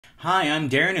Hi, I'm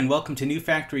Darren and welcome to New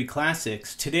Factory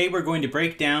Classics. Today we're going to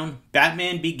break down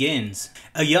Batman Begins.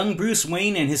 A young Bruce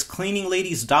Wayne and his cleaning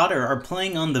lady's daughter are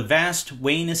playing on the vast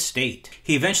Wayne estate.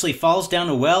 He eventually falls down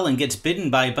a well and gets bitten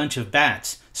by a bunch of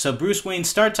bats, so Bruce Wayne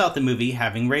starts out the movie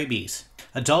having rabies.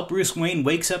 Adult Bruce Wayne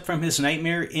wakes up from his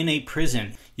nightmare in a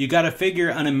prison. You gotta figure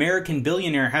an American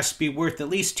billionaire has to be worth at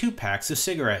least 2 packs of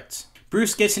cigarettes.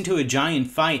 Bruce gets into a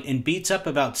giant fight and beats up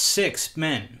about 6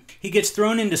 men. He gets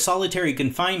thrown into solitary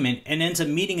confinement and ends up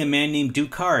meeting a man named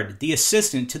Ducard, the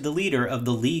assistant to the leader of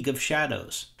the League of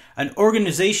Shadows, an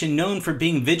organization known for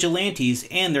being vigilantes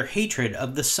and their hatred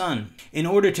of the sun. In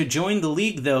order to join the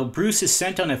League, though, Bruce is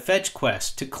sent on a fetch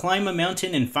quest to climb a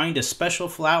mountain and find a special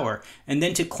flower, and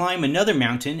then to climb another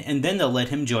mountain, and then they'll let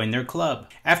him join their club.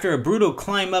 After a brutal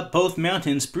climb up both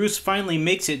mountains, Bruce finally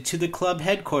makes it to the club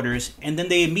headquarters, and then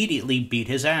they immediately beat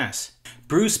his ass.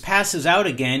 Bruce passes out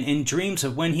again and dreams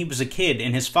of when he was a kid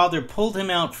and his father pulled him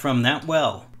out from that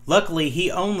well. Luckily,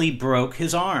 he only broke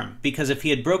his arm, because if he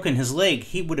had broken his leg,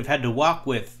 he would have had to walk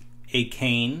with a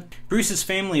cane. Bruce's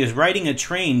family is riding a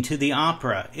train to the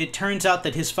opera. It turns out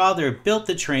that his father built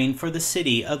the train for the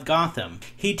city of Gotham.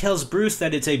 He tells Bruce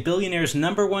that it's a billionaire's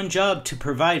 #1 job to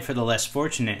provide for the less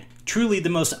fortunate. Truly the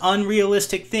most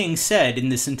unrealistic thing said in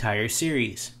this entire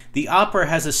series. The opera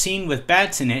has a scene with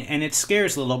bats in it, and it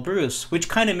scares little Bruce, which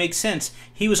kinda makes sense.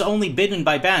 He was only bitten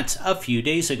by bats a few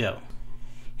days ago.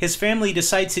 His family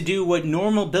decides to do what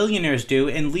normal billionaires do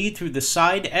and lead through the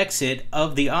side exit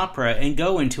of the opera and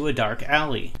go into a dark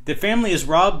alley. The family is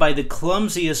robbed by the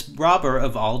clumsiest robber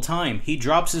of all time. He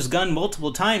drops his gun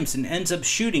multiple times and ends up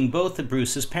shooting both of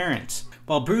Bruce's parents.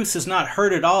 While Bruce is not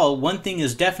hurt at all, one thing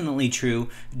is definitely true: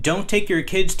 don't take your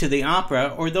kids to the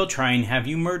opera or they'll try and have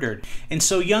you murdered. And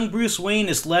so young Bruce Wayne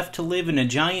is left to live in a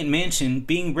giant mansion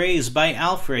being raised by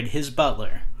Alfred, his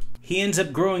butler. He ends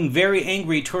up growing very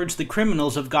angry towards the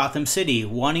criminals of Gotham City,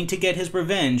 wanting to get his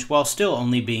revenge while still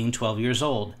only being 12 years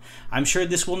old. I'm sure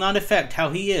this will not affect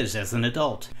how he is as an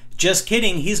adult. Just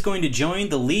kidding, he's going to join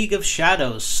the League of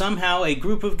Shadows, somehow a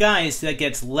group of guys that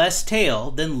gets less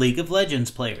tail than League of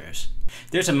Legends players.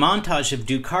 There's a montage of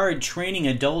Ducard training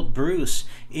adult Bruce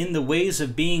in the ways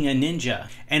of being a ninja.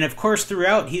 And of course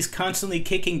throughout he's constantly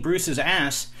kicking Bruce's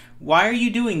ass. Why are you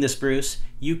doing this, Bruce?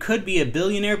 You could be a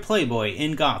billionaire playboy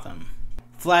in Gotham.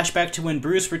 Flashback to when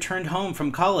Bruce returned home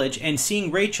from college and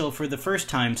seeing Rachel for the first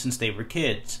time since they were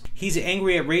kids. He's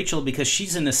angry at Rachel because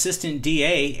she's an assistant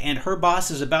DA and her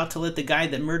boss is about to let the guy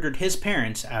that murdered his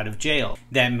parents out of jail.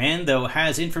 That man, though,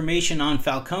 has information on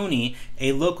Falcone,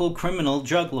 a local criminal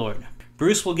drug lord.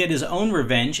 Bruce will get his own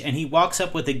revenge, and he walks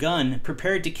up with a gun,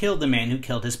 prepared to kill the man who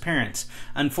killed his parents.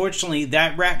 Unfortunately,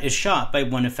 that rat is shot by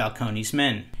one of Falcone's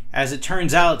men. As it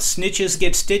turns out, snitches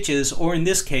get stitches, or in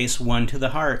this case, one to the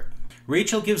heart.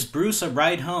 Rachel gives Bruce a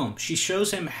ride home. She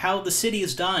shows him how the city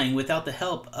is dying without the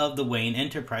help of the Wayne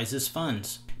Enterprises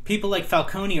funds. People like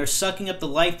Falcone are sucking up the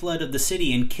lifeblood of the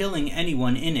city and killing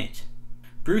anyone in it.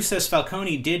 Bruce says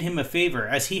Falcone did him a favor,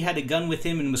 as he had a gun with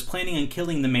him and was planning on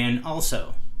killing the man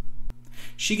also.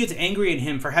 She gets angry at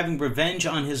him for having revenge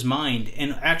on his mind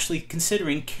and actually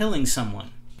considering killing someone.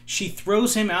 She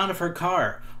throws him out of her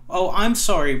car. Oh, I'm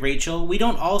sorry, Rachel. We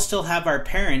don't all still have our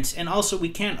parents, and also we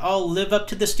can't all live up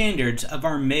to the standards of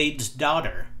our maid's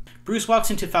daughter. Bruce walks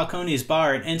into Falcone's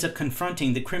bar and ends up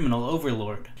confronting the criminal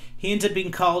overlord. He ends up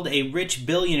being called a rich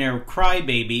billionaire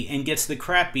crybaby and gets the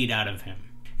crap beat out of him.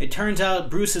 It turns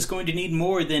out Bruce is going to need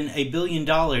more than $1 billion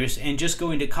and just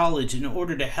going to college in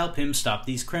order to help him stop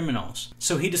these criminals.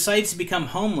 So he decides to become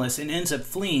homeless and ends up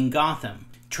fleeing Gotham,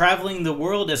 traveling the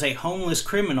world as a homeless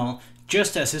criminal,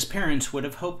 just as his parents would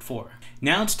have hoped for.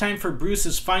 Now it's time for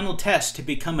Bruce's final test to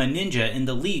become a ninja in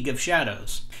the League of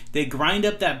Shadows. They grind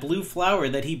up that blue flower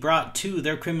that he brought to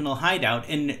their criminal hideout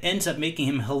and it ends up making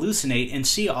him hallucinate and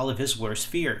see all of his worst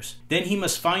fears. Then he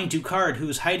must find Ducard, who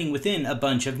is hiding within a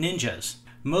bunch of ninjas.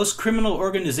 Most criminal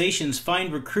organizations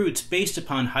find recruits based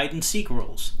upon hide-and-seek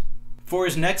rules. For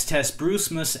his next test,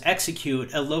 Bruce must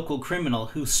execute a local criminal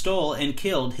who stole and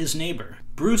killed his neighbor.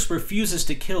 Bruce refuses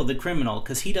to kill the criminal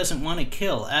because he doesn't want to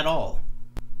kill at all.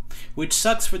 Which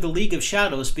sucks for the League of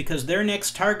Shadows because their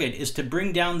next target is to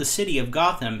bring down the city of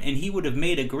Gotham, and he would have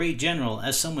made a great general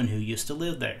as someone who used to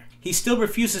live there. He still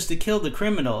refuses to kill the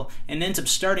criminal and ends up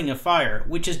starting a fire,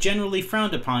 which is generally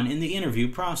frowned upon in the interview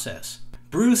process.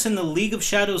 Bruce and the League of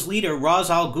Shadows leader Ra's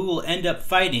al Ghul end up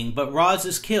fighting, but Ra's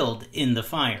is killed in the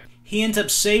fire. He ends up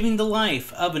saving the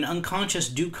life of an unconscious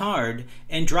Ducard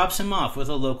and drops him off with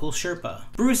a local Sherpa.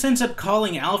 Bruce ends up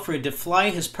calling Alfred to fly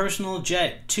his personal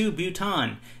jet to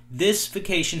Bhutan. This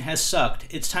vacation has sucked.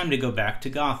 It's time to go back to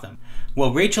Gotham.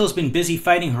 Well, Rachel has been busy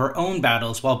fighting her own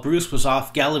battles while Bruce was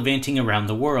off gallivanting around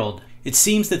the world. It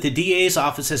seems that the DA's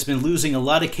office has been losing a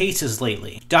lot of cases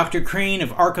lately. Dr. Crane of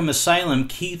Arkham Asylum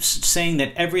keeps saying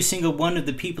that every single one of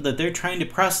the people that they're trying to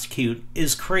prosecute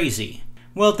is crazy.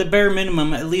 Well, at the bare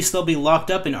minimum, at least they'll be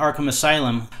locked up in Arkham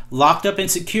Asylum, locked up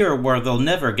and secure where they'll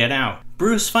never get out.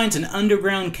 Bruce finds an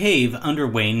underground cave under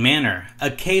Wayne Manor, a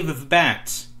cave of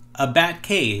bats. A bat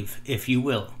cave, if you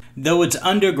will. Though it's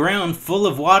underground, full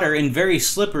of water and very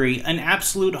slippery, an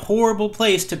absolute horrible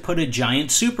place to put a giant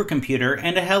supercomputer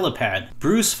and a helipad.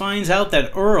 Bruce finds out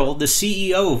that Earl, the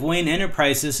CEO of Wayne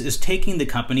Enterprises, is taking the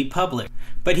company public.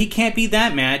 But he can't be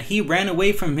that mad. He ran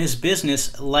away from his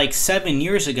business like 7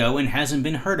 years ago and hasn't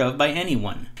been heard of by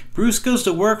anyone. Bruce goes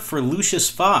to work for Lucius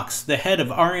Fox, the head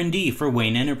of R&D for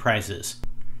Wayne Enterprises.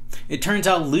 It turns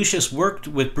out Lucius worked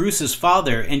with Bruce's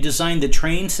father and designed the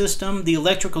train system, the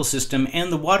electrical system,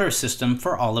 and the water system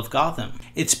for all of Gotham.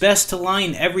 It's best to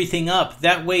line everything up,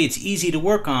 that way it's easy to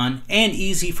work on, and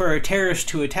easy for a terrorist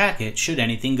to attack it should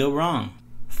anything go wrong.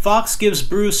 Fox gives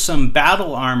Bruce some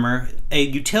battle armor, a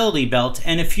utility belt,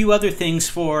 and a few other things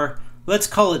for, let's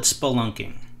call it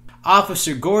spelunking.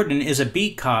 Officer Gordon is a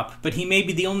beat cop, but he may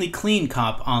be the only clean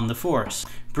cop on the force.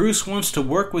 Bruce wants to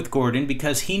work with Gordon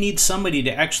because he needs somebody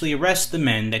to actually arrest the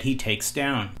men that he takes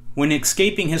down. When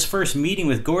escaping his first meeting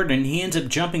with Gordon, he ends up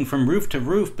jumping from roof to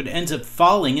roof but ends up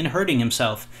falling and hurting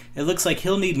himself. It looks like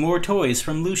he'll need more toys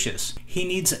from Lucius. He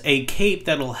needs a cape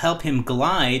that'll help him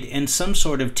glide and some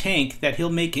sort of tank that he'll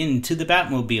make into the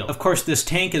Batmobile. Of course, this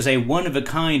tank is a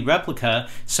one-of-a-kind replica,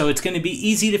 so it's going to be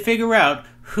easy to figure out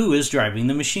who is driving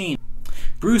the machine.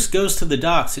 Bruce goes to the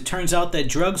docks. It turns out that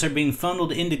drugs are being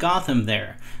funneled into Gotham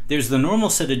there. There's the normal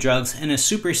set of drugs and a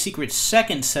super secret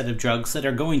second set of drugs that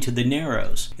are going to the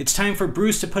Narrows. It's time for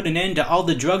Bruce to put an end to all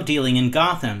the drug dealing in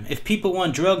Gotham. If people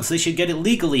want drugs, they should get it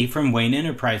legally from Wayne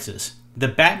Enterprises. The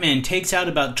Batman takes out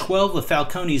about 12 of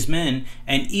Falcone's men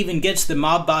and even gets the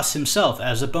mob boss himself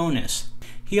as a bonus.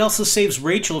 He also saves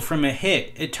Rachel from a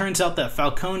hit. It turns out that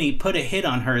Falcone put a hit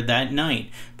on her that night,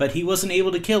 but he wasn't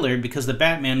able to kill her because the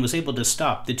Batman was able to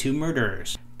stop the two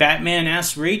murderers. Batman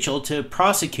asks Rachel to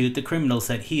prosecute the criminals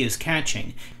that he is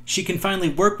catching. She can finally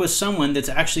work with someone that's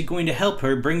actually going to help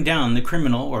her bring down the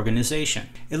criminal organization.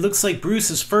 It looks like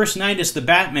Bruce's first night as the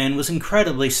Batman was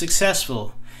incredibly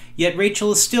successful. Yet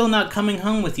Rachel is still not coming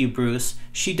home with you, Bruce.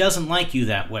 She doesn't like you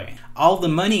that way. All the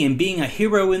money and being a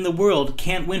hero in the world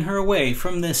can't win her away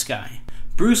from this guy.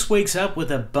 Bruce wakes up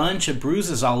with a bunch of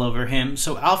bruises all over him,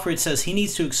 so Alfred says he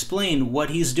needs to explain what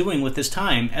he's doing with his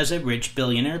time as a rich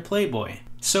billionaire playboy.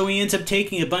 So he ends up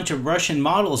taking a bunch of Russian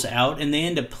models out and they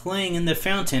end up playing in the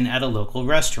fountain at a local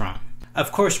restaurant.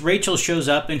 Of course, Rachel shows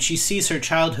up and she sees her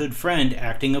childhood friend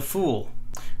acting a fool.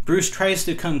 Bruce tries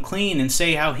to come clean and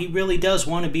say how he really does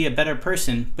want to be a better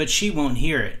person, but she won't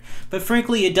hear it. But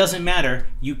frankly, it doesn't matter.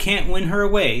 You can't win her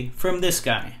away from this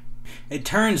guy. It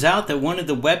turns out that one of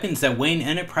the weapons that Wayne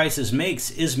Enterprises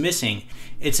makes is missing.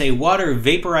 It's a water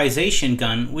vaporization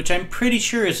gun, which I'm pretty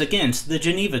sure is against the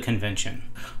Geneva Convention.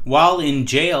 While in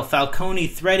jail, Falcone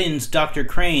threatens Dr.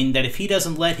 Crane that if he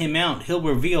doesn't let him out, he'll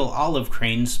reveal all of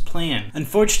Crane's plan.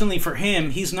 Unfortunately for him,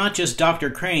 he's not just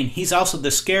Dr. Crane, he's also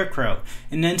the Scarecrow,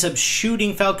 and ends up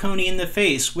shooting Falcone in the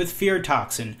face with Fear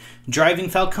Toxin, driving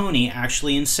Falcone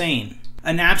actually insane.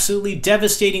 An absolutely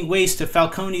devastating waste of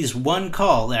Falcone's one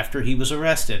call after he was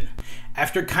arrested.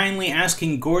 After kindly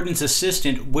asking Gordon's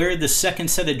assistant where the second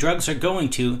set of drugs are going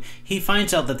to, he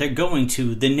finds out that they're going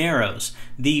to the Narrows,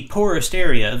 the poorest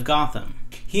area of Gotham.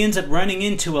 He ends up running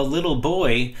into a little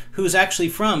boy who's actually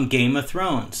from Game of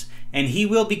Thrones, and he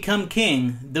will become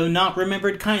king, though not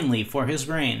remembered kindly for his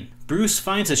reign. Bruce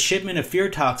finds a shipment of Fear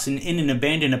Toxin in an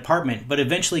abandoned apartment, but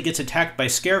eventually gets attacked by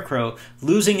Scarecrow,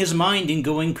 losing his mind and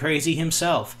going crazy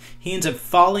himself. He ends up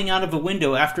falling out of a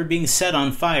window after being set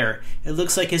on fire. It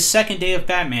looks like his second day of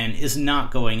Batman is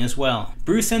not going as well.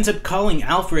 Bruce ends up calling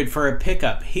Alfred for a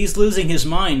pickup. He's losing his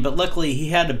mind, but luckily he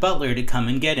had a butler to come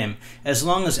and get him. As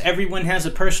long as everyone has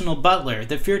a personal butler,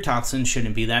 the Fear Toxin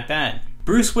shouldn't be that bad.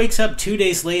 Bruce wakes up 2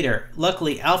 days later.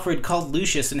 Luckily, Alfred called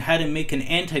Lucius and had him make an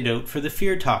antidote for the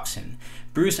Fear Toxin.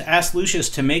 Bruce asked Lucius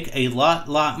to make a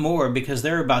lot more because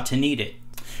they're about to need it.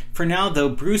 For now, though,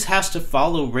 Bruce has to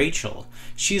follow Rachel.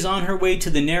 She's on her way to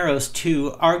the Narrows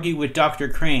to argue with Dr.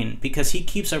 Crane because he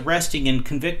keeps arresting and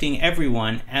convicting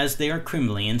everyone as they are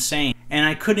criminally insane. and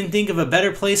I couldn't think of a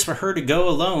better place for her to go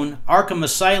alone. Arkham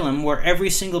Asylum, where every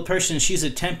single person she's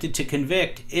attempted to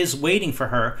convict is waiting for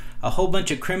her, a whole bunch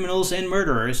of criminals and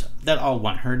murderers that all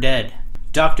want her dead.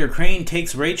 Dr. Crane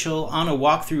takes Rachel on a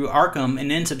walk through Arkham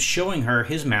and ends up showing her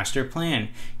his master plan.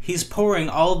 He's pouring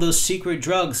all those secret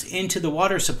drugs into the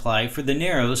water supply for the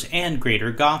Narrows and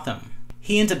Greater Gotham.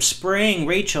 He ends up spraying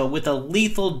Rachel with a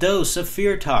lethal dose of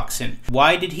Fear Toxin.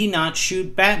 Why did he not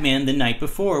shoot Batman the night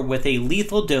before with a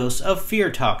lethal dose of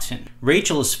Fear Toxin?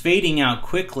 Rachel is fading out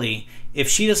quickly. If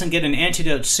she doesn't get an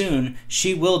antidote soon,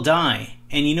 she will die.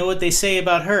 And you know what they say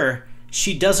about her?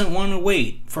 She doesn't want to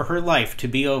wait for her life to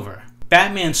be over.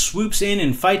 Batman swoops in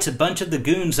and fights a bunch of the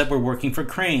goons that were working for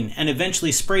Crane, and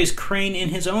eventually sprays Crane in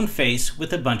his own face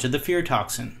with a bunch of the Fear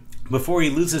Toxin. Before he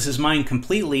loses his mind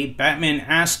completely, Batman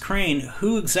asks Crane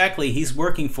who exactly he's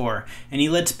working for, and he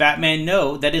lets Batman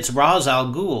know that it's Ra's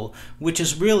al Ghul, which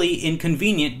is really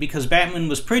inconvenient because Batman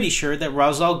was pretty sure that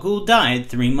Ra's al Ghul died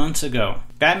 3 months ago.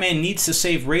 Batman needs to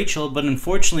save Rachel, but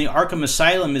unfortunately Arkham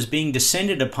Asylum is being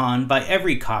descended upon by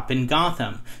every cop in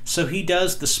Gotham, so he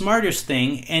does the smartest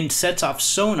thing and sets off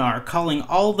sonar calling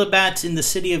all the bats in the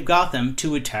city of Gotham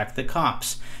to attack the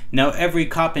cops. Now every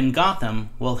cop in Gotham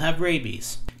will have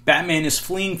rabies. Batman is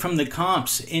fleeing from the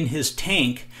cops in his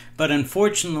tank, but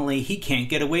unfortunately he can't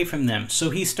get away from them, so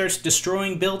he starts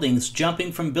destroying buildings,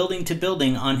 jumping from building to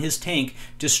building on his tank,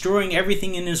 destroying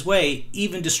everything in his way,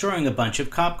 even destroying a bunch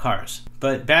of cop cars.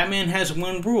 But Batman has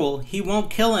one rule: he won't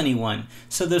kill anyone,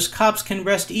 so those cops can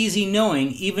rest easy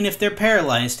knowing, even if they're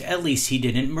paralyzed, at least he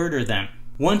didn't murder them.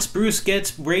 Once Bruce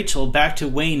gets Rachel back to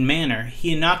Wayne Manor,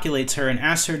 he inoculates her and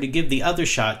asks her to give the other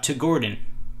shot to Gordon.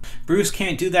 Bruce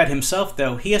can't do that himself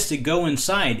though. He has to go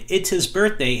inside. It's his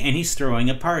birthday and he's throwing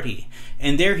a party.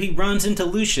 And there he runs into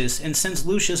Lucius and sends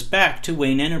Lucius back to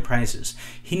Wayne Enterprises.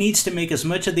 He needs to make as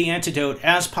much of the antidote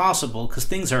as possible because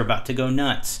things are about to go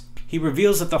nuts. He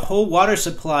reveals that the whole water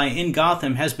supply in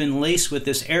Gotham has been laced with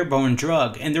this airborne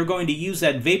drug, and they're going to use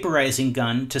that vaporizing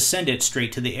gun to send it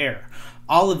straight to the air.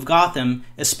 All of Gotham,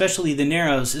 especially the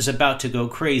Narrows, is about to go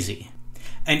crazy.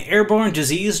 An airborne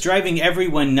disease driving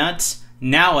everyone nuts?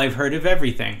 Now I've heard of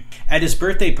everything. At his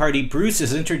birthday party, Bruce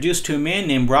is introduced to a man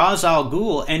named Ra's al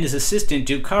Ghul and his assistant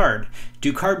Ducard.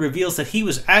 Ducard reveals that he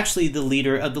was actually the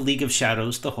leader of the League of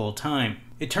Shadows the whole time.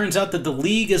 It turns out that the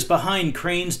League is behind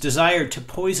Crane's desire to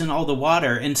poison all the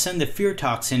water and send the Fear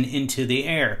Toxin into the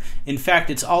air. In fact,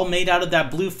 it's all made out of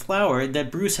that blue flower that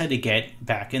Bruce had to get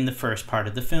back in the first part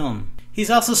of the film.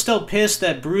 He's also still pissed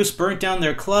that Bruce burnt down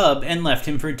their club and left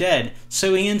him for dead,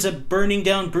 so he ends up burning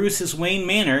down Bruce's Wayne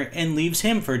Manor and leaves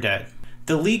him for dead.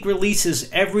 The League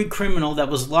releases every criminal that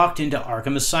was locked into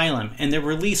Arkham Asylum, and they're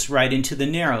released right into the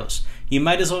Narrows. You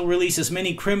might as well release as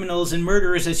many criminals and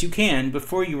murderers as you can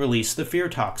before you release the Fear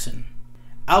Toxin.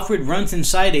 Alfred runs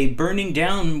inside a burning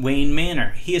down Wayne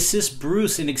Manor. He assists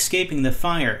Bruce in escaping the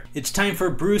fire. It's time for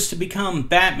Bruce to become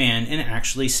Batman and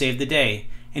actually save the day,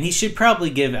 and he should probably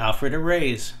give Alfred a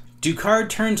raise. Ducard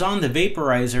turns on the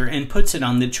vaporizer and puts it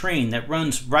on the train that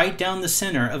runs right down the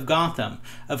center of Gotham.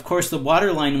 Of course, the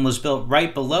water line was built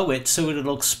right below it, so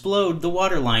it'll explode the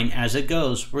water line as it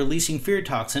goes, releasing Fear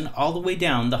Toxin all the way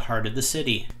down the heart of the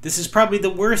city. This is probably the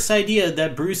worst idea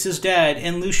that Bruce's dad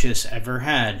and Lucius ever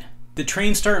had. The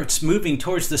train starts moving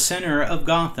towards the center of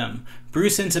Gotham.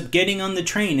 Bruce ends up getting on the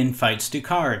train and fights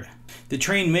Ducard. The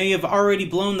train may have already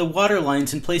blown the water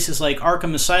lines in places like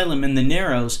Arkham Asylum and the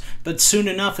Narrows, but soon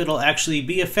enough it'll actually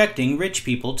be affecting rich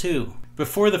people too.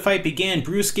 Before the fight began,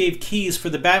 Bruce gave keys for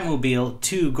the Batmobile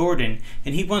to Gordon,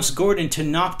 and he wants Gordon to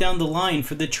knock down the line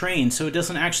for the train so it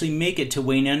doesn't actually make it to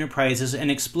Wayne Enterprises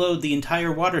and explode the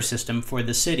entire water system for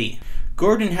the city.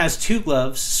 Gordon has two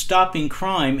gloves, stopping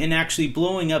crime and actually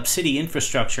blowing up city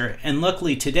infrastructure, and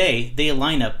luckily today they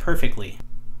line up perfectly.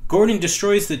 Gordon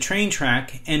destroys the train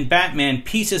track, and Batman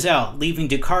pieces out, leaving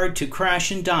Ducard to crash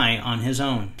and die on his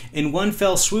own. In one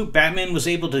fell swoop, Batman was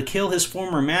able to kill his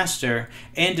former master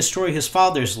and destroy his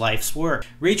father's life's work.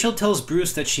 Rachel tells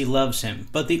Bruce that she loves him,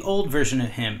 but the old version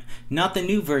of him, not the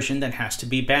new version that has to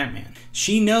be Batman.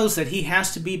 She knows that he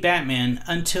has to be Batman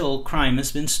until crime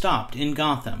has been stopped in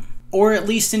Gotham, or at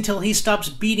least until he stops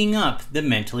beating up the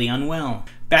mentally unwell.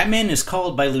 Batman is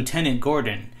called by Lieutenant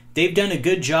Gordon. They've done a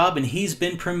good job and he's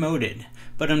been promoted.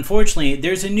 But unfortunately,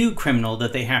 there's a new criminal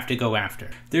that they have to go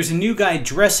after. There's a new guy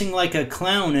dressing like a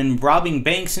clown and robbing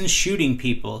banks and shooting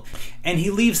people. And he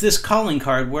leaves this calling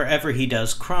card wherever he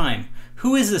does crime.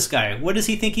 Who is this guy? What does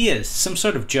he think he is? Some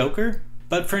sort of Joker?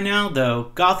 But for now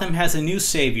though, Gotham has a new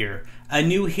savior, a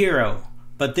new hero.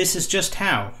 But this is just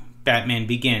how Batman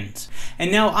begins.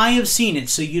 And now I have seen it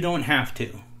so you don't have to.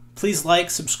 Please like,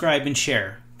 subscribe, and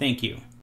share. Thank you.